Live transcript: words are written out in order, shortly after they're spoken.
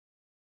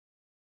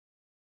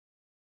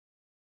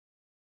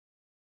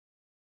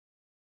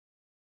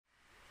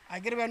I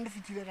get a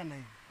fitile ka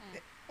 9.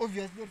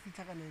 Obviously, if it's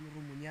a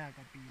Romania,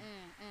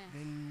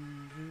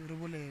 then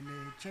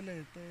Rebolele,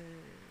 Chelete.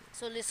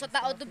 So let's sort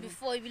that out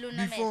before you will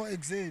Before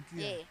exit,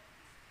 yeah.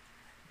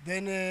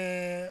 Then,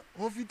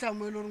 Hofita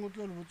Melo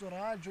Mutual,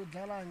 Joe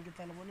Dala and get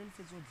Alabon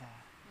Fizodla.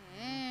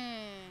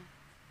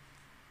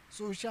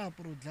 So sharp,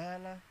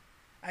 Rodala.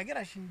 I get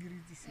a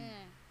shingiri to see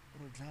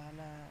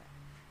Rodala.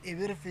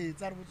 Every fate,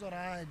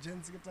 Arbuzora,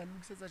 Jens get a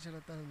look at a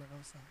shelter in the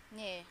house.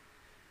 Yeah.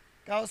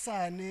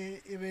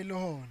 Kausani,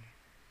 Evelon.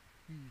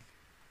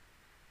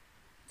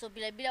 So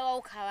bila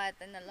walk out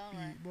in the long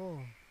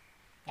run.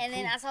 And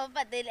then as of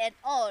but they let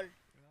all.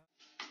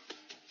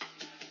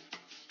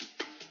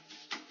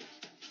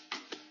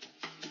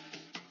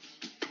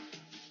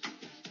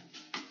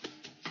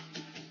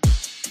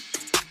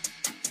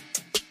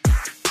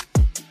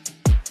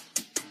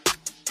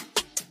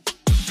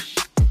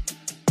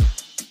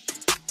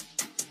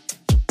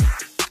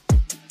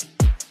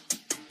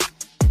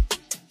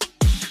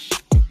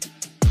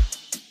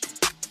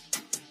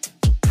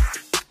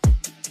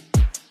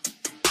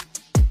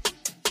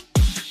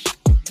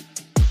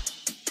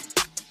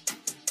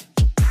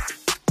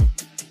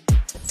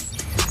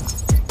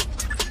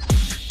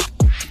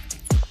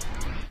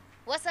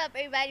 What's up,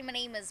 everybody? My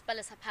name is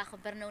Bella Sapajo,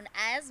 better known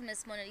as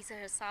Miss Mona Lisa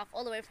herself,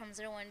 all the way from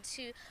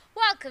 012.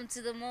 Welcome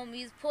to the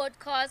Mormuse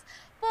podcast.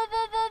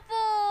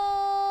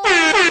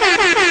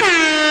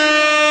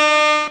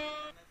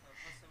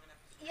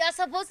 You're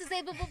supposed to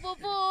say boo boo boo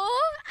boo.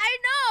 I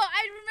know.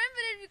 I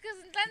remembered it because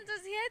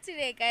Ntlanta's here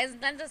today, guys.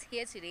 Ntlanta's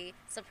here today,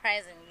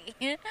 surprisingly.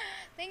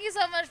 Thank you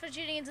so much for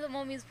tuning into the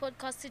Mormuse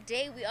podcast.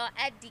 Today we are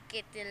at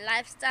Techniqe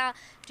Lifestyle.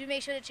 Do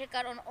make sure to check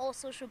out on all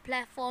social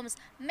platforms.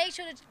 Make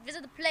sure to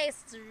visit the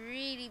place. It's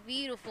really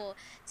beautiful.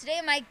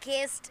 Today my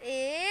guest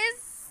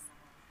is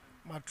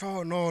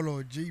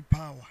Matronolo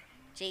JPOWER.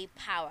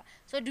 JPOWER.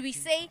 So do we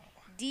say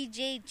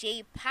DJ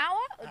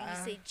JPOWER or do we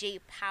say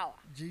JPOWER?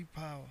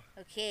 JPOWER.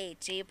 Okay,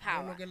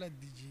 JPOWER.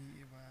 DJ.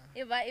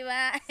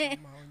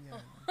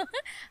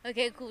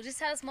 Okay, cool. Just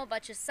tell us more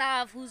about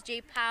yourself. Who's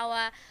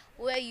JPOWER?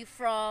 Where are you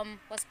from?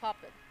 What's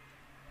poppin'?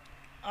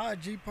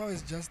 JPOWER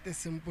is just a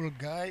simple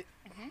guy,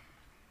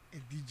 a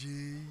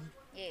DJ.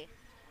 Yeah.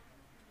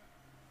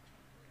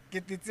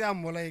 It's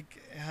more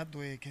like a hard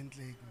work and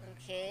like.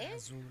 Okay.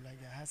 So like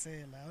a hustle.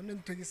 I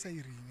don't think it's a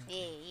ring.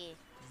 Yeah.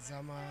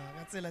 Zama,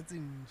 that's a lot of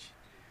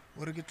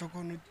or get talk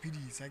on with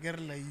PDs. I get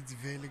like it's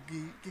very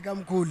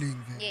I'm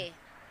calling. Yeah.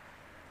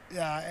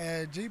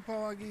 Yeah,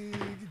 JPOWER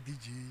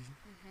DJ,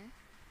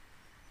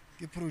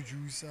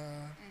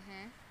 producer.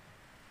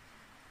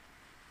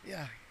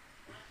 Yeah,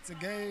 it's a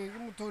guy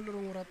who told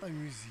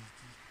music.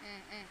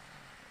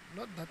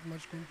 Not that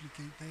much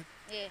complicated.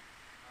 Yeah.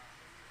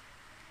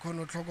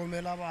 Kono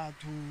tlhokomela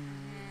batho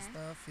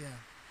stuff, yeah.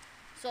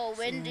 So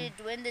when did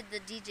the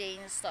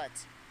DJing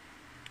start?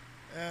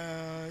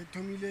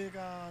 Tomile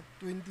ka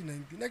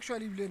 2019.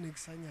 Actually, we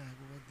next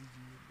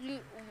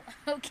DJ.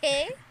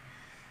 Okay.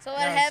 So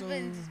what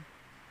happened? So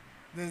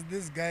there's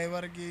this guy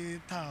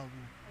working Tabu.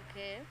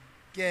 Okay.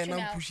 Ke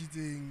I'm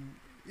pushing.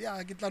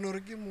 Yeah, ke tla no re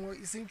ke mo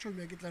iseng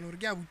chomi ke tla no re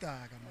ke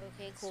abutaka.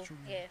 Okay, cool.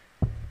 Yeah.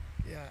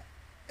 Yeah.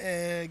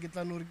 Ke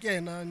tla no re ke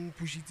ena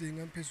pushitseng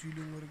am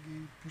pheswile ngore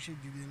ke pushe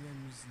dibeng ya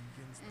music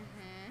and stuff.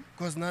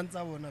 Cause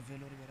nantsa bona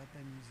vele re rata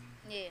music.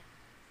 Yeah.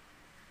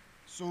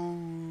 So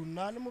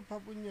na le mo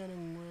phaponyane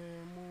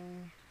ngwe mo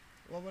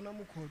wa bona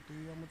mo khoto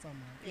ya mo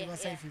tsamaya e ba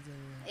sa ifetsa.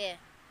 Yeah.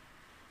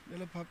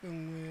 Le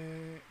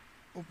phapengwe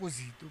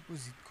opposite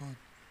court.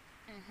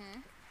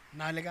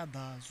 Na le ka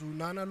da so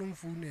nana lo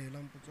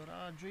mfounela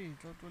mpotsora jwe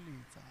tlo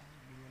letsa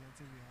le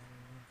tse bya.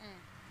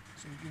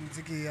 So ke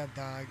ntse ke ya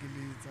da ke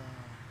letsa.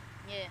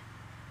 Yeah,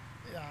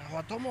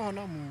 wa thoma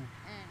hona mo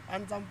a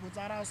ntsa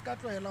mpotsara ska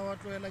tloela wa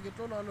tloela ke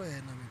tlola lo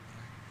yena me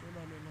bra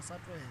tlola lo yena sa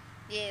tloela.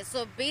 Yeah,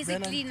 so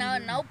basically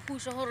now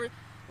push hore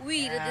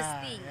we did this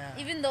thing.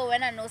 Even though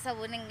when I know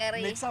sabone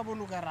ngare next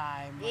sabone ka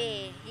rai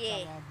man.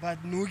 Yeah.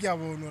 But no ke a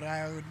bona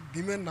ra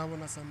demand na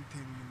bona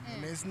something.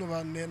 Ne se no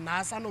ba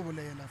na sa no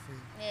bolela fe.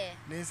 Yeah.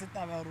 Ne se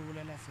taba ro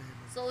bolela fe.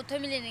 So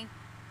Tomile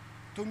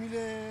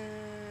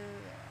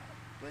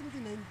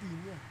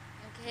 2019, yeah.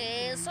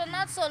 Okay, so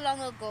not so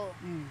long ago.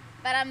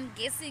 But I'm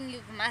guessing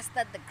you've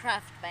mastered the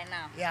craft by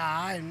now. Yeah,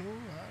 I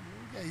know.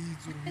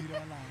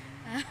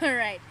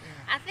 Alright.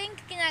 Yeah. I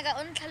think Kinyaga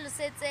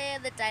untlhalosetse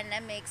the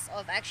dynamics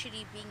of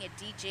actually being a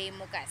DJ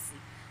Mokasi.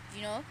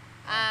 You know?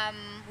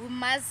 We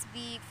must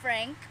be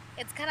frank,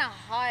 it's kinda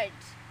hard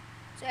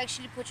to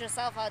actually put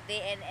yourself out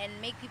there and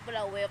make people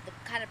aware of the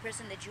kind of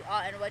person that you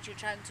are and what you're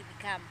trying to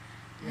become.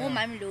 More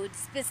Mamelodi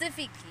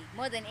specifically,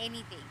 more than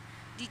anything.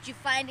 Did you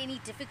find any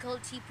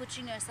difficulty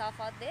putting yourself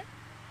out there?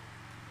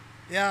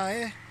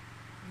 Yeah,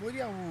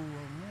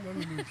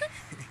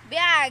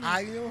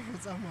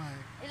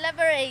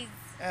 Elaborate.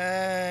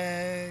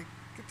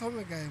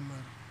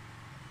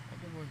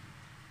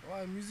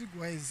 Music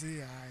wise,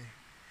 gig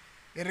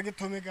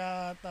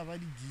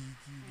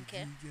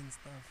and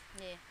stuff.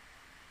 Yeah.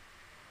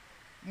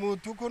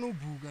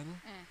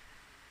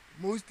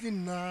 Mostly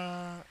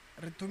na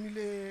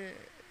retomile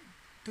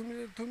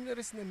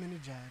resna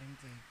manager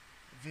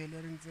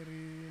vele re ntse re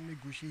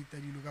negotiate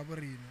dilo ka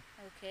borena.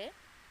 Okay.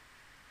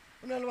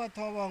 Go na le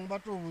batho ba bangwe ba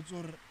tlo botsa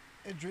gore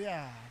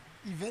joya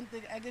event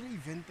a ke re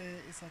event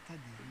e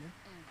Saturday ne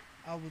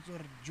a botsa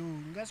gore jo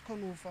nka se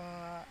kgone go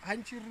fa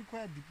hantši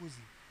require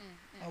deposit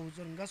a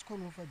botsa gore nka se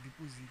kgone go fa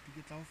deposit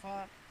ke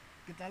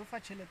tla le fa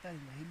tšhelete a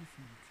ena he le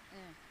fitlha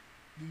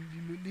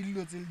le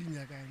dilo tse le di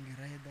nyakang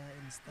di-rider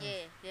and stuff.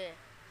 Yeah.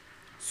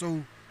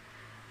 So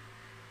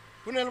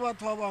go na le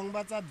batho ba bangwe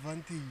ba tsa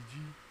advantage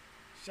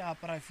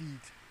sharp ra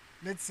fitlha.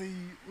 Let's say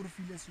o re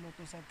file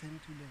seloto sa 10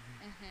 to 11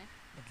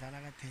 re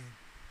dlala ka 10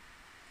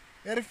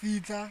 e re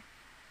fitlha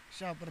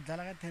sharp re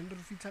dlala ka 10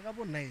 re fitlha ka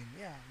bo 9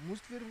 yeah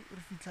mostly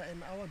re fitlha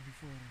an hour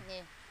before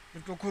re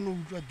tlo kgona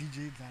go utlwa DJ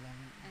dlalang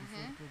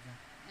before tlo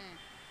dlala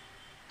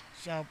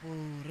sharp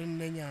re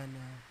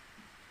nnenyana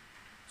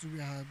tsube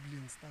habile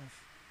and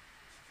stuff.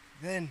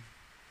 Then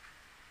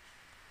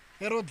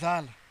e ro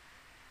dlala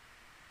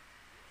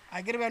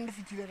a ke re bana re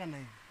fitlhile ka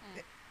 9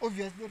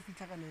 obviously re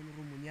fitlha ka 9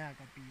 ro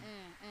monyaka pele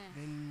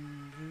then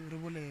re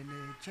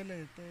bolele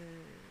tšhelete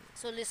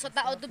so le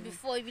sota out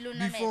before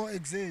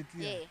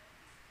exactly yeah.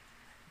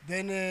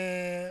 Then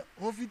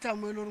go fitlha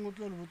mo e le gore o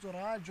tlo le botsa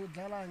gore jo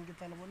dlalang ke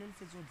tla le bone le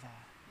fetse o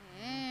dlala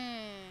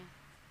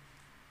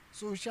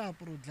so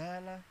sharp ro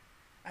dlala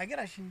a ke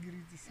ra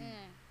shingiriti se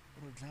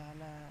ro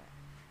dlala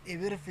e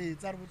be re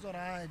fetsa re botsa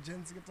gore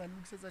gents ke tla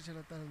lokisetsa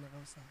tšhelete lena ka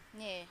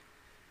osane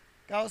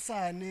ka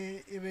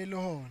osane e be le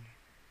gone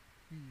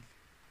pele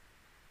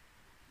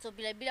so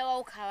bila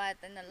wa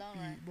ukhawata in the long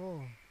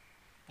run.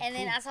 And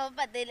then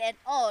asawapateli at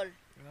all.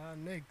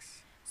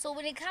 Next. So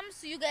when it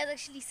comes to you guys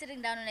actually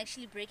sitting down and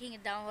actually breaking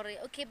it down,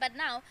 okay, but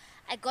now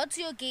I got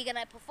to your gig and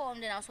I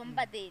performed and I was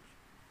pateli.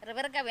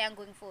 Rebereka we are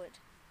going forward.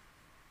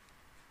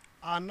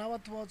 Ana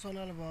batho ba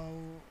tswana le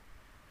bao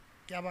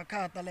ke a ba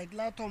khata like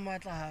la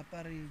tomatla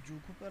hapa re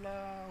ju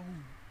khopela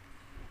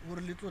hu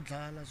gore le tlo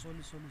dlala so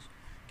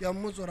ke a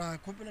mmotsa ra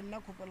khopela nna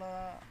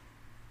khopela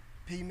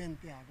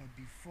payment ya ka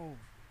before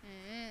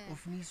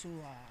of me so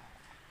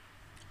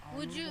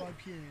would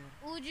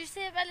you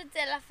say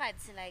baletela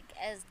fatshe like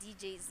as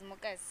DJs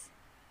mokas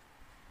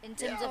in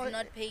terms of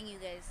not paying you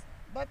guys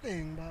ba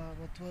teng ba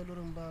batho ba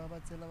loreng ba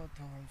tsela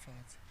batho ba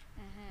fatshe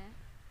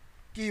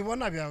ke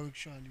bona bya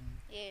actually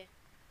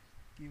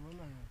ke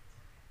bona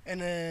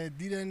and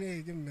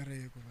dilane ke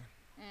mmereko ba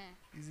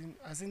isn't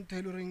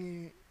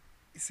asintheloreng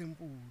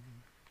simple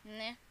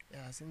ne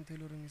yeah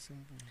asintheloreng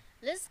simple.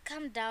 Let's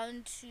come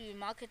down to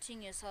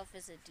marketing yourself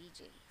as a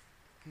DJ.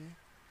 Okay.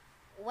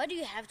 What do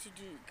you have to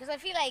do? Because I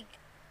feel like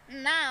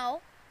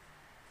now,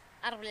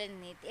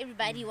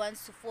 everybody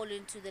wants to fall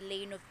into the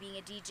lane of being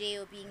a DJ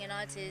or being an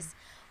artist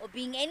or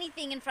being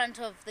anything in front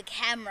of the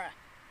camera,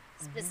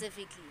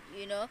 specifically.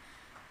 You know,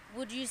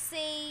 would you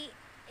say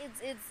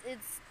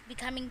it's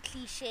becoming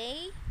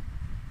cliche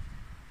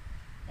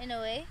in a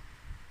way?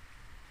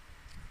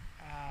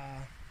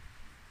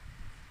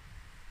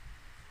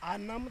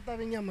 I'm not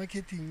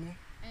marketing.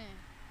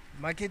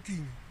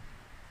 Marketing.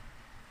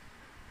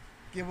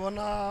 Ke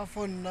bona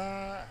for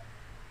nna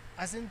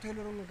a se ntho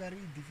le reng o ka re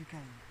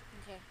difficult.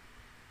 Okay.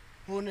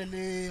 Hone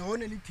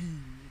le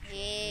team.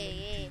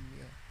 Yeah.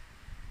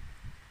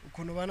 O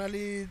khono bana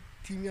le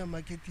team ya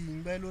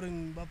marketing ba ile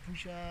reng ba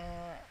pusha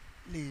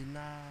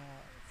lena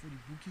for the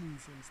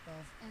bookings and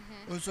stuff.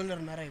 Also le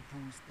rena ra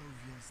post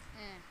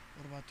obviously.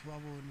 Or batho ba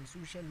bone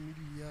social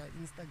media,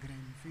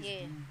 Instagram,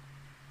 Facebook,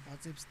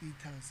 WhatsApp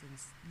status and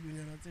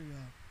lunyana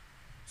tseba.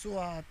 So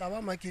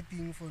taba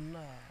marketing for now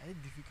it's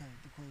difficult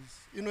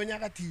because you know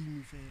nyaka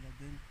team fela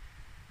then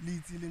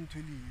leads ile ntho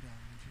le ira.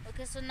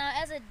 Okay, so now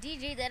as a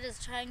DJ that is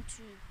trying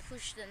to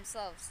push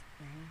themselves,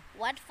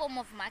 what form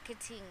of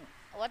marketing,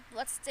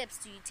 what steps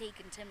do you take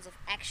in terms of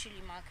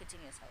actually marketing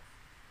yourself?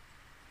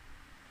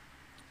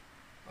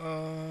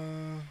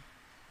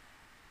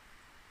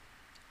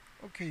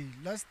 Okay,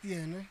 last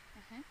year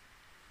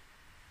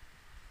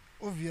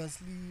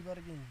obviously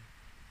bargain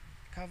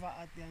cover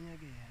art ya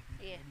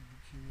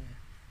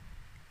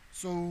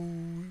so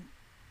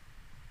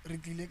re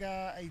tlile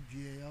ka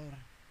idea ya gore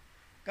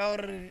ka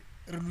gore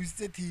re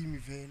lositse team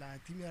fela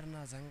team ya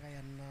rena zanga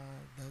ya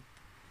nna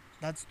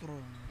that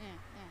strong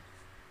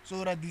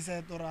so ra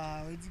decide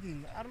ora it's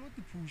again are not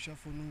to push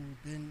for no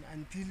then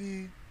until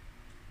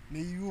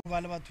maybe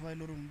ba le batho ba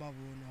ile re mba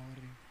bona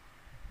gore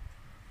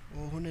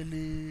o hone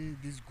le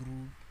this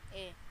group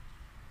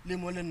le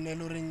mo le nne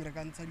le reng re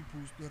ka ntsha di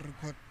post re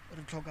record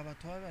re tlhoka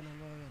batho ba bana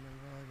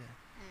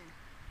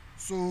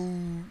so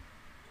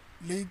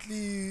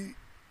lately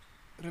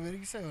re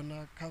berekisa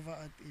yona cover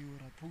art e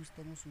ora post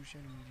mo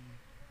social media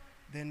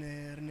then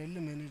re ne le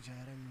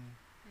manager mo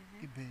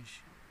ke bash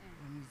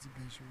it's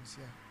bash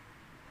mosia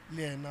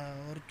le ena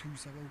or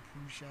thusa ba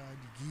pusha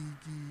di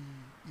gig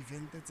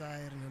event tsa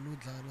re ne lo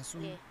dlala so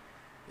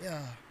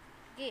yeah.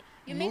 Okay,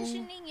 you're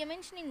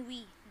mentioning we.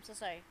 I'm so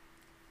sorry.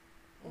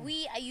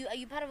 We are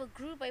you part of a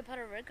group? Are you part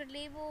of a record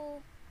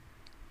label?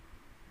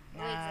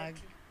 Nah,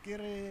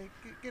 exactly.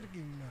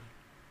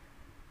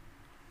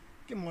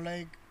 Ke more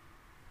like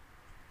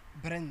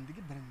brand.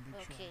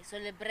 Okay, so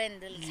the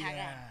brand.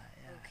 Yeah.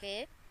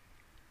 Okay.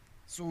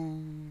 So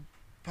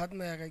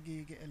partner ya ka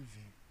ke LV.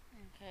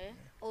 Okay.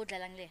 Oh,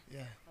 Dlalangle.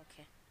 Yeah.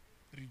 Okay.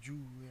 Reju,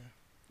 yeah.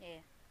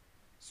 Yeah.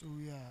 So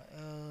yeah,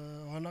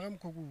 hona ka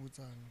mkhoko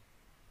botsana.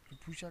 Re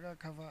pusha ka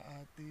cover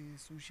art,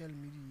 social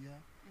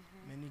media,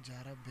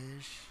 manager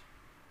bash,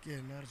 ke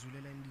ena re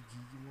zulela ndi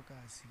gig mo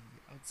kasi,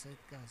 outside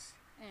kasi.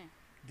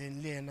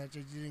 Then le ena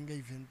tjejeng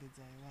event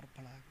tsa wa re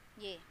plug.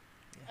 Yeah.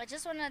 I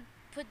just want to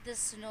put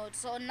this note.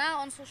 So now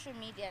on social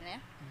media,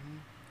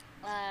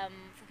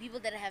 for people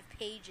that have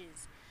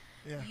pages,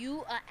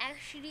 you are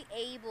actually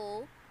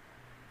able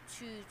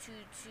to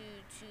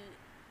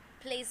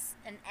place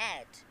an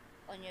ad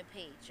on your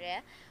page,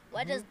 yeah?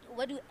 What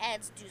do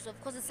ads do? So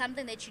of course it's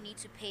something that you need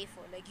to pay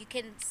for. Like you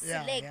can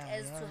select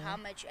as to how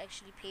much you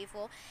actually pay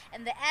for,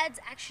 and the ads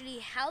actually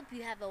help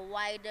you have a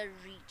wider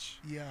reach.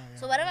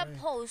 So whatever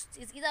post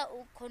is either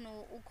who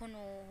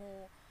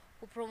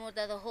promote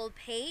the whole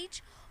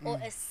page or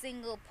a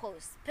single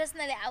post.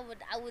 Personally, I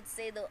would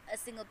say a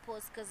single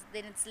post, because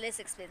then it's less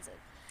expensive.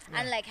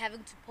 Unlike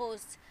having to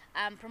post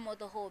promote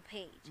the whole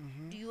page.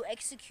 Do you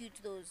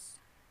execute those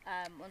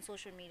on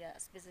social media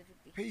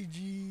specifically?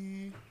 Page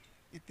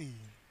ite.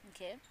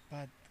 Okay.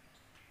 But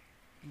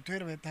ntwe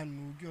re betang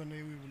no ke yone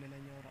e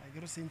bolelang ya gore a ke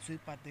re sentswe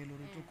patelo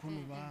re tlo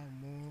khono ba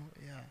mo,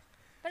 yeah.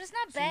 But it's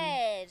not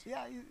bad.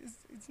 Yeah,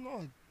 it's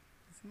not.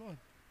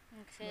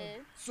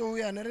 Okay. So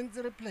yeah, ne re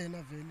ntse re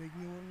plan vele ke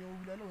nyo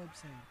bula le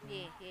website.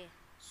 Yeah.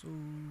 So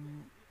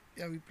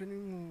yeah, we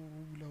planning to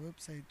bula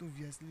website,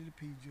 obviously le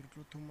page re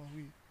tlo thoma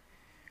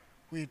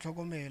go e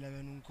tlhokomela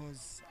bana,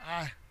 because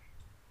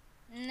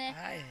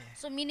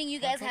so meaning you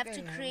guys have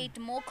to create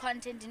more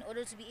content in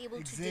order to be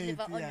able to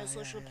deliver on your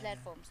social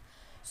platforms.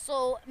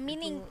 So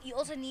meaning you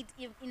also need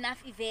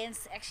enough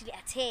events to actually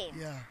attend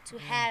to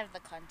have the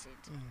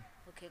content.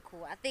 Okay,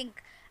 cool. I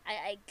think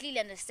I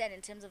clearly understand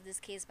in terms of this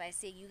case by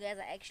saying you guys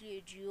are actually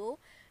a duo,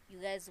 you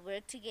guys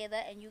work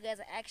together, and you guys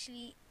are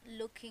actually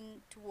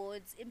looking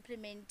towards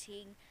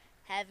implementing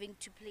having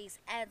to place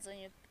ads on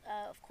your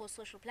of course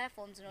social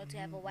platforms in order to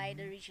have a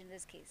wider reach in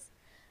this case.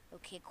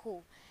 Okay,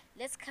 cool.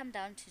 Let's come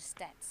down to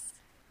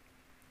stats.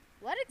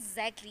 What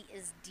exactly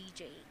is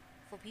DJing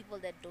for people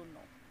that don't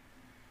know?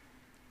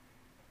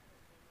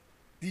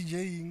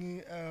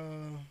 DJing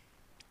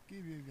ke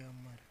be ga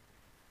mara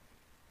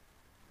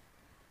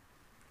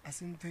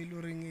asintho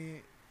ile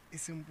reng e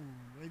simple.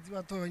 Wa itse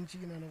batho ba ntse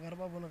ke nana ga re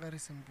ba bona ga re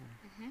simple.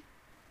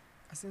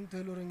 Asintho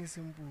ile reng e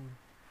simple.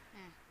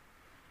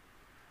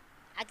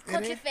 A ke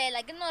khotli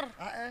fela ke nor.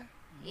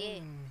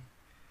 Yeah.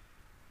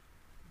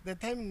 The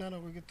time nana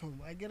go ke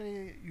thoma a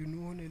kere you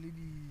know ne le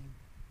di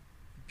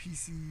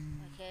PC.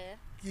 Okay.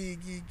 Ke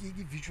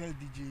virtual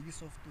DJ ke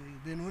software.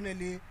 Then ho ne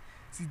le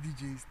si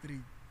DJ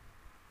straight.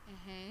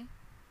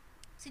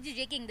 So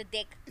DJ king the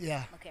deck.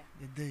 Yeah. Okay.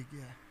 The deck,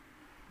 yeah.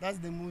 That's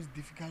the most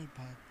difficult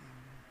part.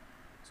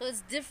 So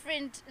it's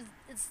different.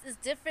 It's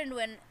different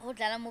when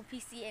hodlala mo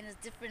PC, and it's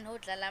different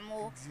hodlala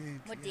mo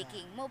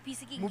decking. Mo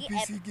PC king. Mo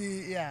PC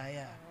ke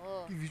yeah.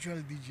 Ke virtual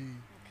DJ.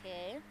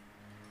 Okay.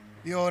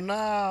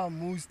 Yona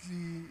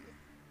mostly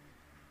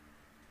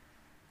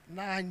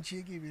na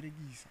ntse ke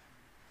berekisa.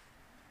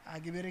 A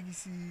ke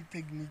berekisi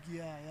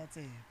Techniqe ya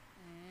tsela.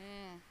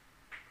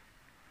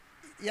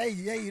 Ya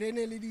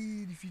irene le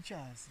di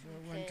features.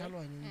 Wa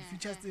nthalwanya di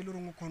features tse le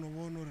reng o khono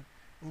bona hore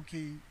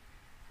okay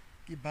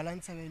ke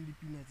balance ba le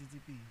pina tse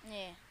pedi.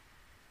 Yeah.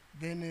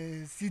 Then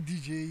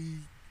CDJ,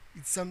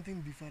 it's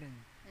something different.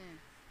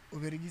 O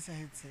berekisa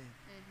headset.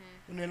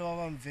 O ne le ba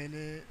bang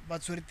vele ba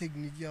tshwere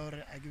Techniqe ya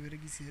hore a ke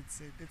berekisa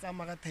headset. It's a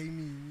maga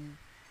timing.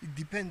 It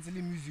depends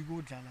le music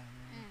o dlalang.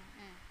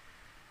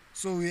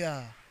 So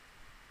yeah,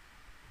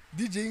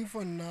 DJing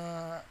for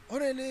na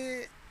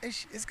onele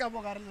es ka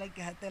bo gare like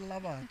hatella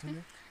batho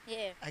ne.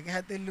 Yeah. A ke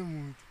hatelle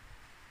motho.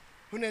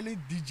 Honele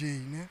DJ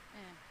ne.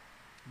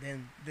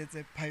 Then there's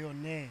a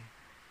pioneer.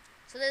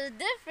 So there's a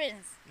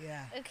difference.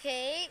 Yeah.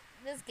 Okay,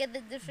 let's get the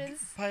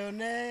difference.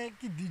 Pioneer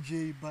ki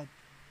DJ, but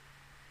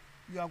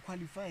you are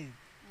qualified.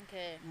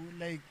 Okay.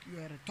 Like you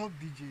are a top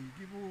DJ.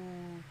 People,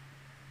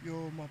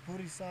 your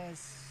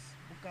Maporisas,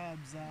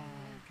 Bukabza,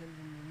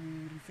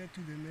 we refer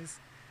to them as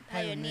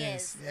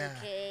pioneers. Yeah.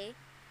 Okay.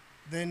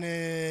 Then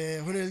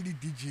honele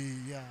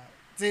DJ, yeah.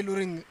 Tse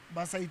loring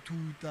basai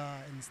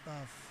tuta and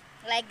stuff.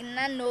 Like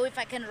not know if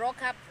I can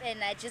rock up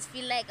and I just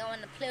feel like I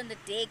want to play on the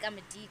deck, I'm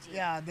a DJ.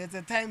 Yeah, there's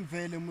a time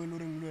vele mo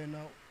loring lo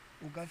ena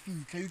o ka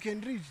fitla. You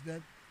can reach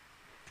that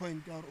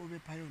point or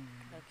obe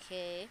pioneer.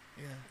 Okay.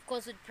 Yeah. Of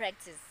course with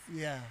practice.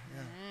 Yeah.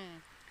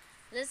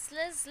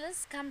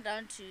 Let's come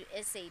down to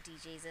SA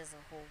DJs as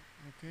a whole.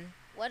 Okay.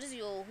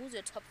 Who's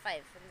your top 5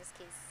 in this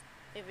case?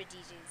 Favorite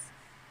DJs?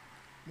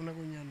 Mona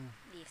go nyano.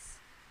 Yes.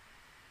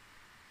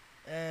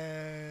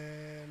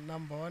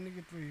 Number 1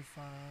 ke tlo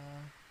ifa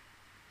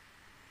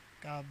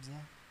Kabza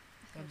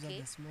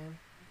Okay. the small.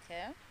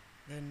 Okay.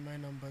 Then my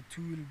number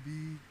 2 will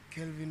be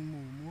Kelvin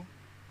Momo.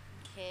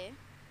 Okay.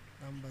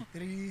 Number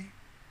 3,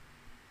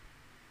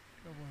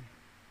 come on.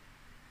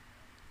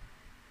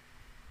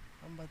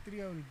 Number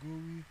 3 I will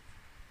go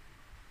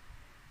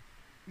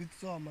with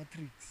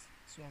Swamatrix.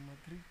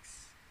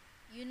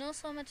 You know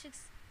so much.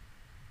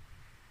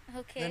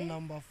 Okay. Then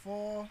number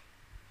 4,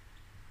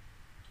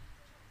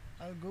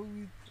 I'll go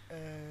with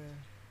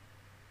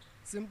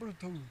Simple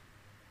Tone.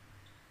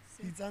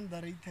 It's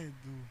underrated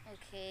though.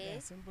 Okay. Yeah,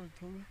 Simple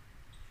Tone.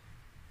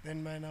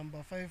 Then my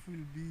number 5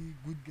 will be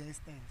Good Guy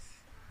Styles.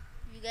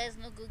 You guys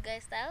know Good Guy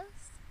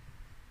Styles?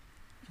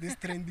 This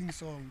trending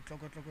song,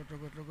 Tloko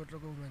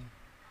man.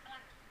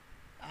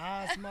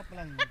 Ah,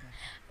 Smaplanka.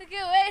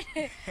 Okay,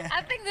 wait.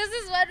 I think this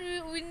is what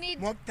we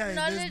need Mob Ties. There's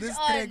knowledge this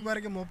on. track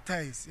where Mob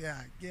Ties.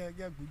 Yeah,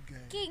 Good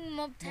Guy. King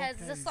Mob Ties,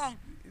 the song.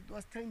 It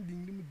was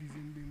trending in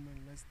December man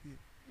last year.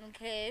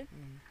 Okay.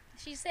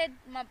 She said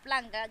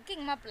Maplanka, King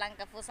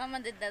Maplanka, for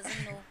someone that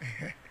doesn't know.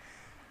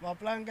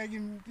 Maplanka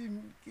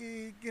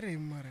ke re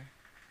mara.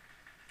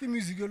 Ke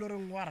music yo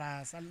lorong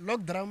warasa.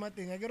 Log drama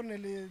thing. I get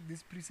only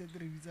this preset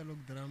revisa log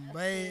drama.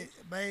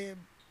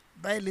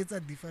 By let's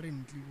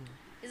differently.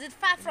 Is it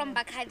far from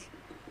Bacardi?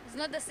 It's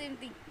not the same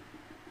thing.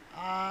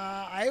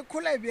 I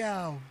khula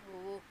biao.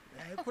 Oh.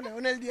 I khula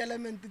only the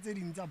element tse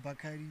ding tsa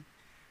Bacardi.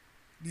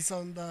 The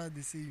sound are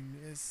the same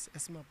as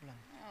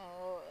Maplanka.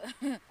 Oh.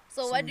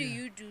 So what do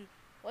you do?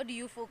 What do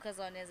you focus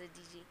on as a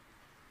DJ?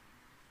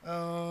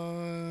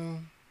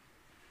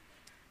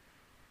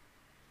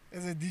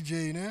 As a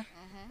DJ, ne?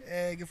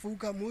 Ke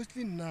focus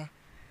mostly na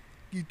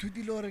ke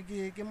ithutile hore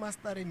ke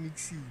master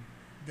mixing,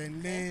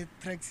 then le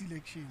track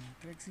selection.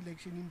 Track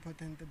selection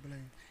important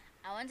blind.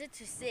 I wanted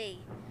to say,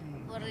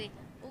 hore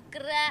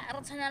ukra re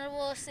tshwana le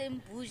bo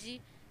same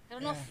bougie. Re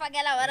no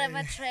fagela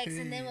whatever tracks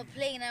and then we're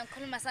playing and I'm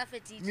calling myself a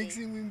DJ.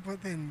 Mixing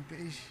important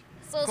ish.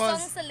 So song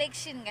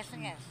selection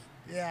kahle.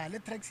 Yeah, le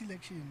track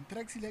selection.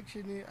 Track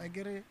selection I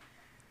get it.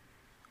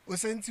 O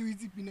sentse o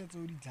itse pina tse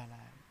o di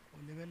dlalang. O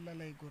lebella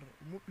like gore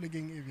mo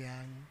plekeng e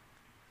byang.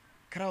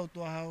 Crowd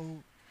wa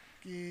hao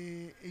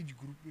ke age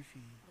group e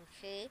feng.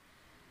 Okay.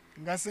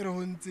 Nga se re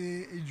ho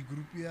ntse age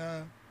group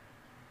ya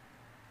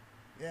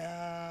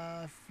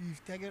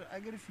 50, I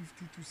get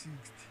 50 to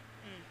 60.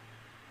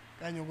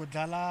 Kanyo go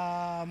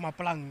dlala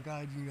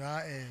maplanka di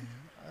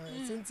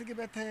since ke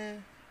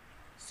bethe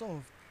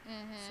soft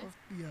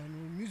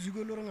piano music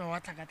lo re nga wa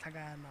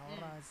tlhakatlhakana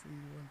ora se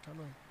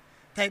wonthalo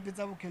type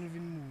tsa bo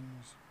Kelvin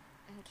Mormuse.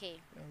 Okay.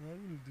 Yeah, that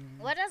will do.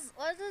 What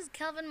does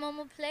Kelvin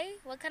Momo play?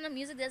 What kind of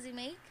music does he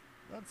make?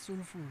 That's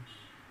soulful.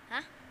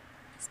 Huh?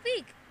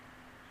 Speak.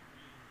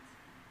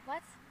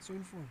 What?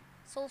 Soulful.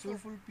 Soulful.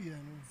 Soulful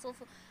piano.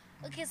 Soulful.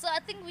 Okay, so I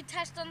think we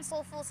touched on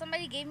soulful.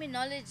 Somebody gave me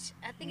knowledge.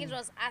 I think it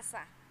was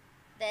Asa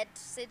that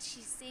said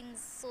she sings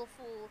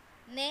soulful.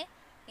 Ne?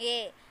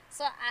 Yeah.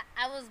 So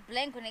I was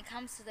blank when it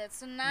comes to that.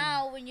 So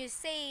now when you're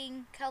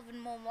saying Kelvin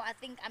Momo, I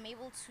think I'm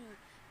able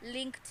to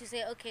link to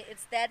say, okay,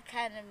 it's that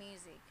kind of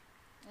music.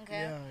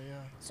 Okay.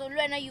 Yeah. So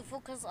Luana, you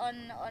focus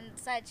on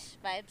such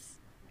vibes.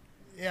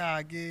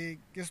 Yeah, ke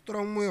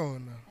strong mo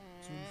yona.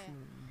 Soulful.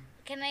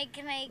 Can I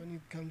When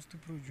it comes to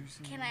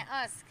producing. can I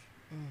ask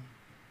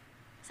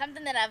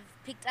something that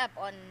I've picked up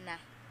on?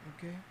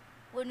 Okay.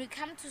 When we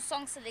come to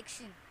song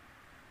selection,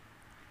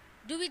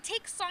 do we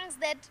take songs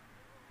that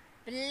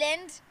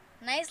blend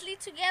nicely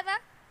together,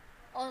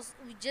 or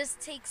we just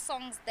take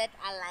songs that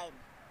align?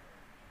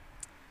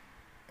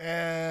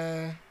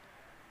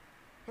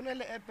 Ho na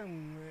le app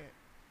nngwe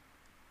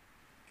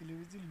ke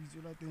lebetse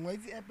lebitso la teng wa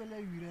itse app la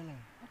Wirela.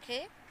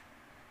 Okay.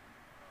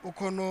 O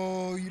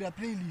khono ira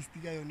playlist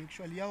ka yona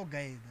actually ya o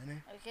guide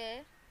ne.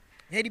 Okay.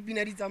 Ya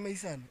dipina di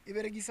tsamaisana e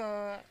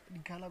berekisa di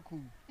color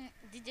code.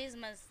 DJs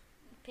must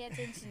pay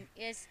attention.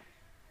 Yes.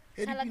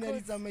 Ya dipina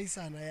di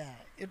tsamaisana ya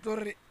e tlo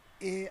re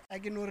a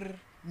ke no re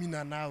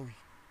mina nawe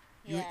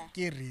yo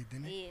ke read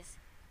ne. Yes.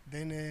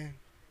 Then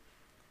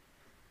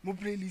mo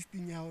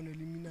playlisting ya ona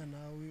le mina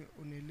nawe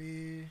o ne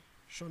le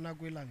Shona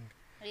Kwelanga.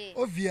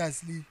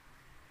 Obviously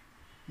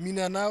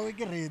mina nawe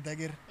ke read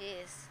akere.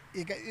 Yes.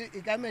 E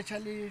ka matcha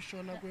le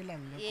Shona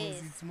Kwelanga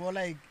because it's more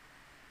like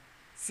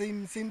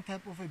same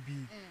type of a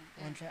beat.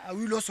 I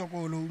will also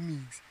call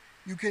mix.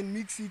 You can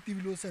mix it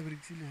below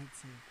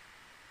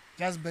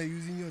just by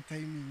using your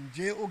timing.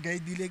 J o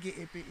guide ke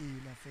APA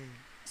la fela.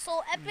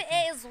 So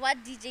APA is what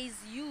DJs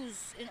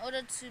use in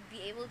order to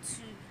be able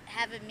to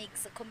have a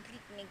mix, a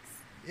complete mix.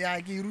 Yeah,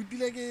 ke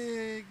rutile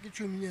ke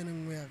chominyana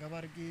ngwe ya ka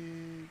ba re ke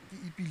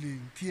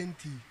ipileng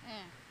TNT.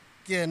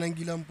 Ke ena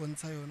ngila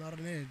mpontsha yona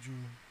re ne jo.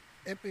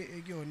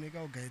 APA ke yone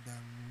ka o guide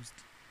most.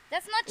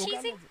 That's not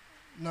cheating?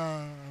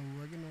 Nah,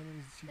 I can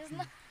cheating.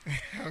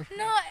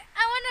 No,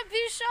 I want to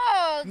be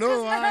sure. No,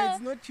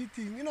 it's not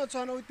cheating. You know,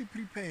 trying to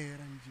prepare.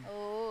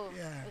 Oh,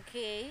 yeah.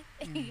 Okay.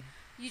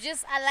 You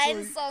just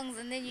align songs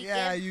and then you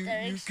get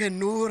direction. You can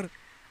know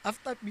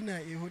after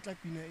pina e hotla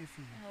pina e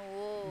fe.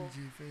 Oh.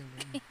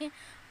 Okay.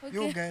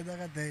 Okay. Guy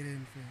that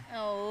direct.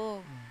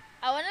 Oh.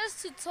 I want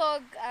us to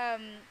talk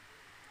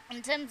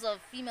in terms of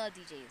female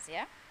DJs,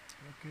 yeah?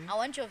 Okay. I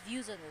want your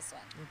views on this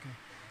one. Okay.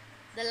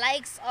 The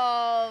likes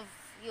of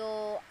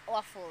your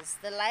Waffles,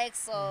 the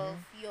likes of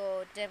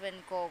your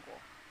Devon Gogo.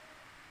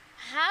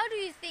 How do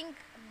you think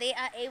they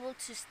are able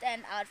to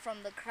stand out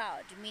from the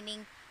crowd?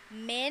 Meaning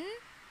men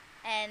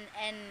and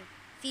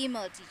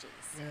female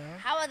DJs. Yeah.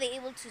 How are they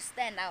able to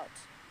stand out?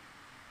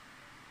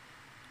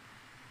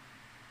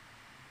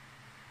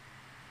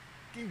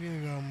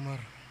 Don't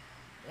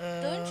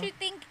you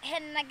think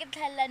henna ke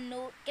tlhela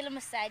no ke le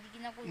mosadi ke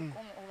nyako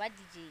go ba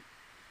DJ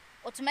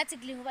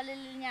automatically go ba le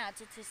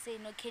lenyatso to say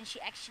no, can she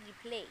actually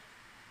play?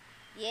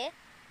 Yeah.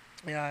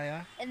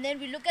 Yeah. And then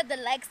we look at the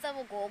likes of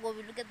Gogo,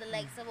 we look at the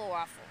likes of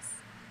Waffles.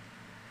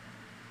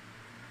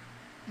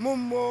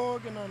 Momo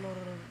ke na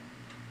gore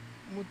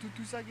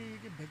motutusa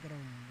ke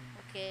background.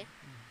 Okay.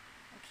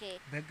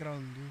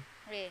 Background.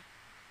 Yeah.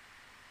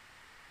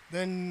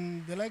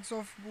 Then the likes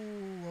of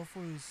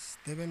Waffles,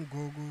 Devin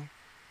Gogo.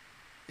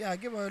 Yeah,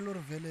 give a lot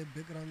of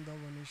background that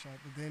one sharp.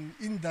 Then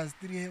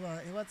industry,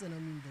 what's an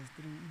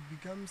industry, it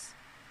becomes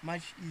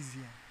much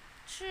easier.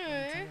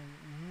 True.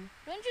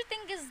 Don't you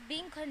think it's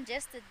being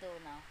congested though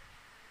now?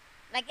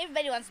 Like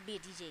everybody wants to be a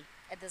DJ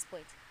at this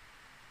point.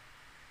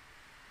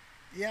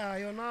 Yeah,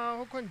 you're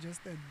now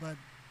congested, but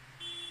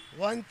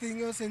one thing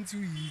you send to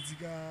it,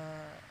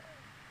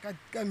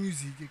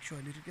 music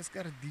actually, it's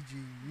DJ,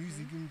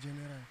 music in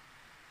general.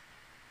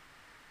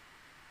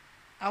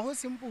 I was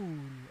simple.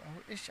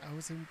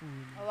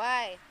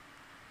 Why?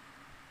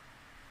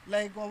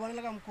 Like, I want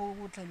to come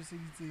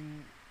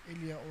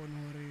earlier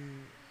on where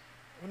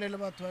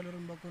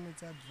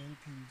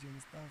advantage and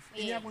stuff.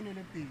 Yeah.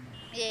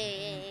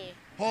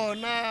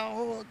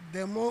 Now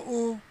the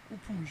more you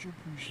push, you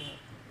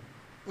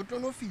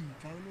don't fit,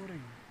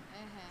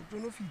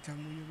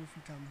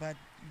 but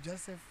you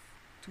just have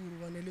to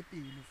run a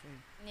pay.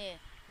 Yeah.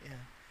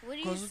 Yeah. What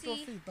do you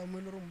see?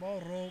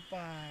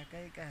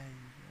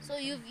 So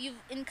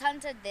you've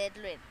encountered that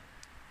already?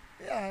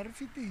 Yeah,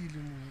 Hectic.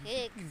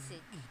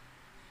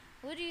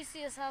 Where do you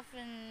see yourself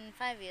in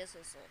 5 years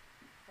or so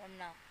from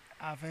now?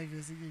 5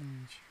 years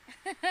again.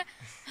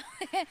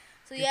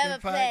 So you have a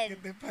plan?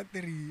 Get the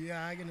battery.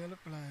 Yeah, I can have a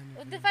plan.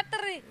 With the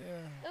battery?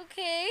 Yeah.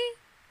 Okay.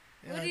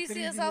 Yeah, where do you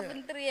see yourself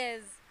in 3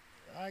 years?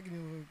 I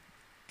can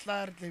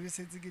clarity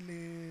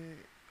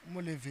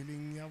more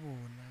leveling.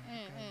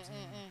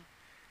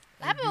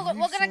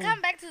 We're gonna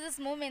come back to this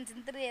moment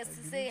in 3 years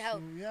to say how.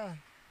 So, yeah.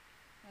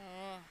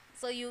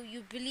 So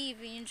you believe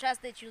and you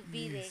trust that you'll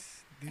be there?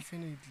 Yes,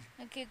 definitely.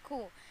 Okay,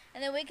 cool.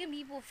 And then where can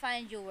people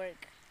find your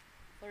work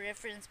for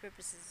reference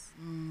purposes?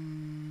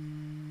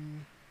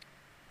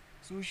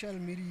 Social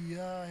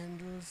media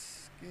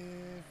handles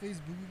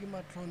Facebook ke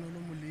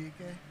Matronolo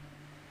Moleke,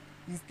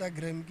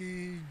 Instagram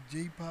ke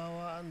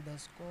JPOWER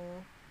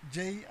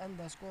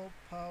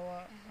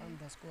 _J_power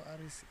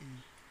 _RSA.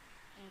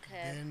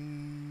 Okay.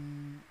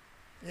 Then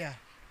yeah,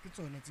 it's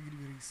all that's good.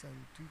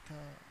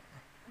 Twitter.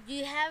 Do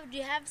you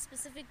have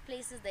specific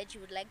places that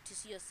you would like to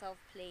see yourself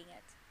playing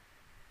at?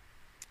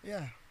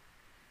 Yeah.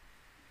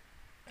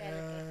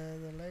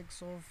 The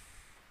likes of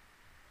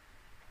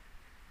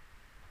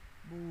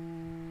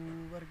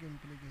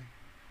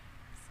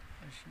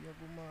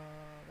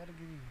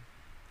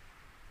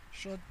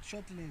short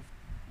left.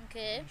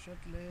 Okay.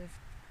 Short left.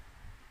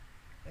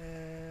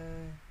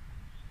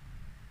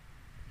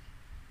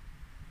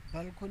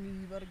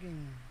 Balcony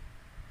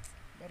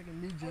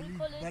major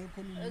league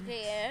balcony.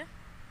 Okay, yeah.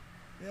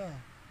 Yeah.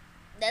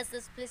 That's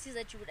the places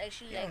that you would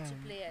actually like to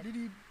play at. Did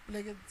he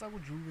play it tsa go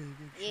Joburg?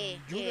 Yeah.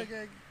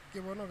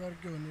 Ke bona ga re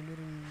ke yone le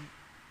reng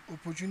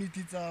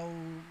opportunity tsa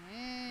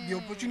the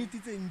opportunity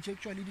tse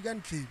actually di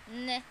kan tle.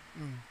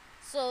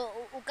 So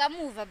o ka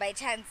move by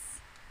chance.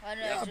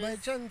 Yeah, by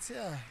chance,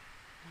 yeah.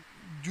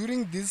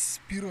 During this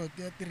period,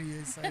 3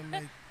 years, I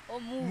might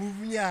move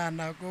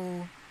nyana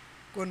ko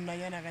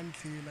nanyana ka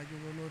ntlela ke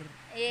bona hore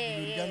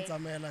di kan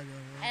tsamela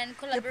jang. And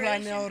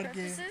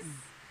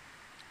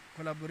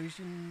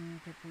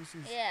collaboration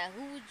purposes. Yeah,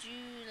 who would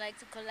you like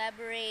to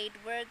collaborate,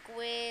 work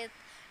with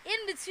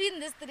in between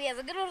these 3 years?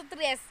 I get over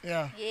 3 years.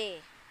 Yeah. Yeah.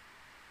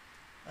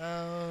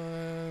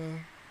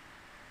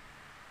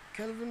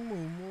 Kelvin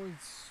Momo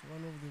is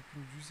one of the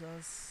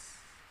producers.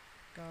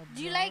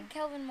 Do you like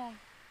Kelvin Momo?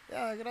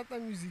 Yeah, I got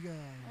music.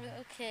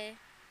 Okay.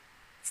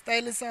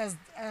 Style is as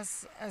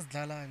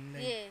dalang,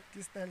 like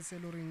this style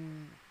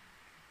seloring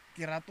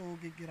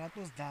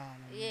kiratos dal.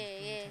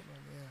 Yeah.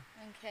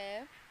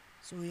 Okay.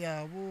 So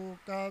yeah, wo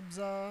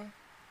kabza.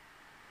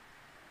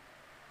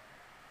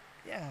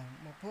 Yeah,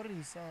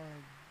 maporisa.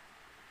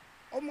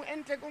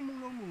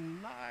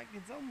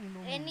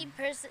 Any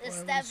person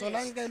established. So long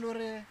as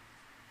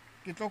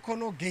you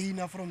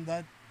gain from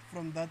that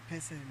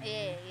person.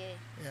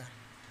 Yeah.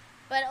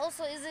 But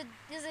also, is it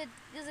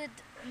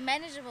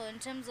manageable in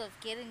terms of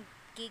getting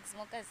gigs,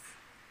 Mokas?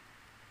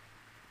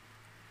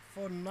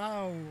 For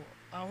now,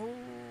 I will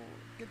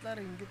get like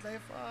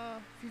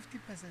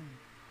 50%.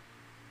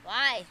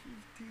 Why?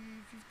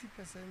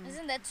 50%.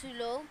 Isn't that too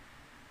low?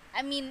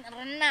 I mean,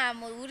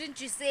 Renamo, wouldn't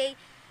you say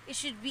it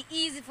should be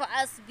easy for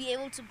us to be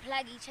able to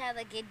plug each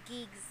other, get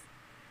gigs?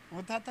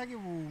 Wotata ke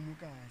bo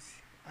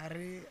mukasi.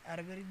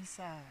 Are very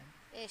sad.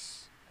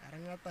 Ish. Are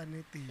ngata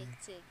nete.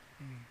 Hectic.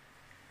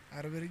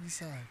 Are very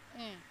sad.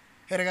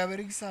 Here ga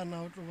very sad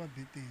na o tlo ba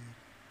better.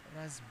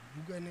 Ras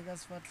bugane ka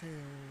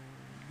sfatlheo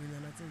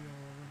bunyana tse yo.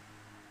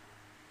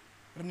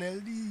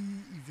 Reneldi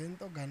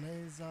event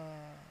organizer.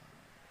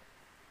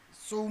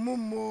 So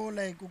mo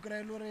like o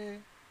kry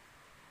lore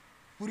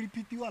go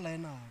repeatiwa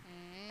line up.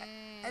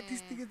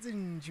 artist ke tse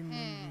ntši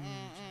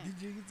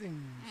DJ ke tse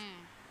ntši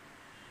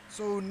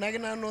so nna ke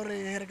nagana gore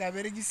he re ka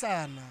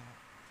berekisana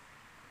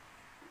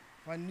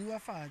wa nniwa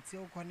fatshe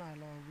o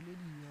kgonala wa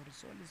bolediwa gore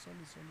sole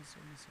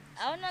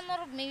a o nagana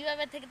gore maybe ba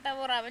bethe ke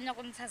tabora ba nya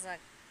go ntsha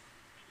saka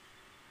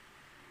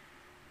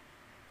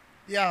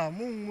ya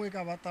mo nngwe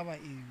ka ba taba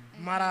eo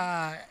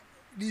mara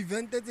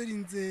di-event tse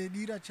dintse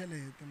di dira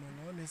tšhelete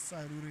mana o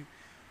necessary gore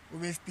o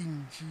be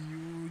stingy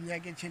o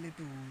nyake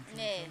tšhelete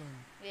otlhe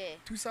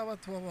thusa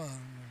batho ba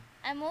bangwe.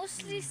 I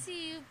mostly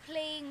see you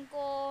playing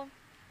ko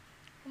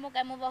mo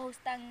ka mo ba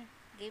hostang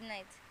game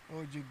night.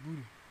 Oh,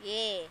 JPOWER.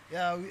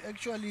 Yeah, we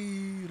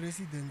actually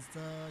residents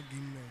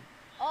game night.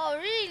 Oh,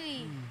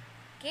 really?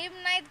 Game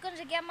night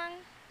konje ke mang?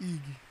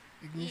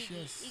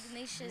 Ignatius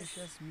Memes,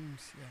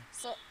 yeah.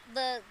 So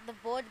the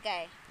board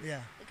guy.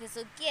 Yeah. Okay,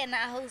 so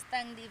Kiana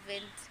hosting the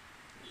event.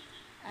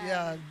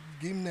 Yeah,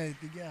 game night,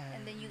 yeah.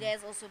 And then you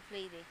guys also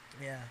play there.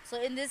 Yeah. So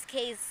in this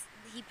case,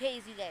 he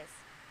pays you guys.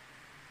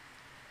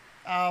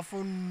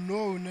 For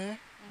no,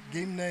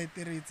 game night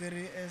it's a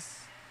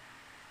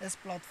S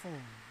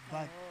platform,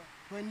 but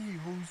when he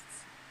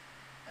hosts,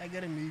 I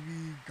get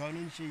maybe gun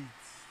and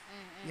shades.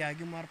 Yeah, I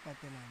get more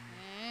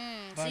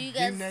patelan. But so you guys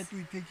game night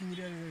we taking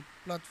the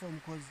platform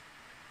because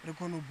we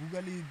can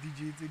Google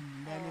DJs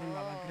and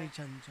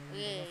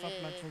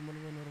platform.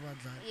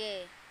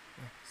 Yeah.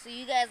 So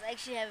you guys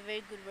actually have a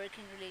very good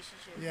working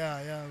relationship.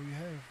 Yeah, we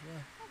have.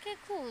 Yeah. Okay,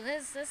 cool.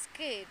 That's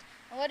good.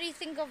 And what do you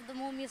think of the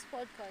Mormuse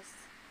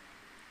podcast?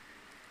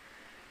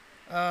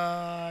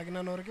 I can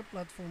know the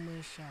platform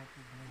is sharp.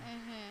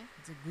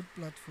 It's a good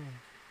platform.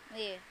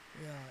 Yeah.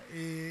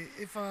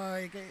 If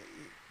I get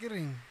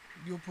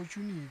the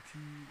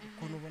opportunity,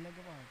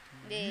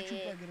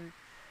 YouTube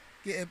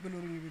get Apple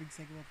or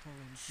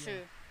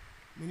sure.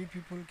 Many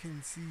people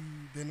can see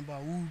then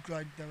about who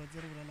tried the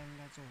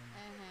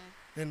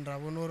then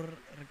Rabonor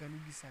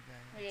Rekalugi Saga.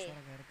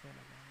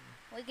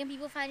 Where can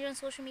people find you on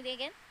social media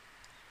again?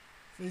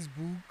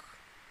 Facebook,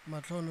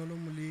 Matlonolo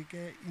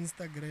Muleke,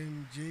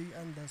 Instagram,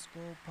 J_power_RSE.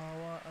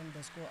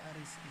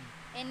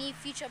 Any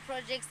future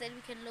projects that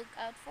we can look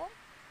out for?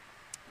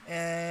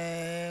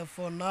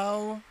 For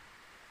now,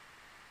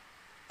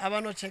 I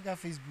want to check out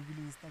Facebook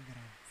and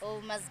Instagram.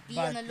 Oh, must be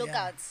on the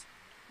lookout.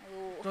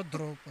 Yeah. To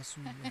drop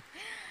soon.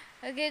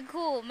 Okay,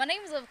 cool. My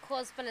name is, of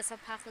course, Palesa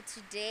Paco.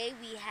 Today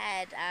we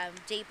had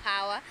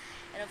JPOWER,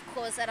 and of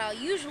course at our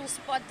usual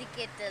spot to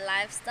get the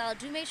lifestyle.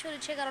 Do make sure to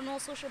check out on all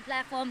social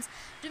platforms.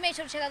 Do make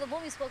sure to check out the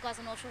Mormuse podcast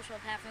on all social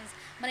platforms.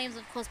 My name is,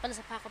 of course,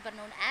 Palesa Paco, but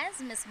known as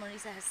Miss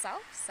Monisa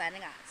herself,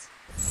 signing out.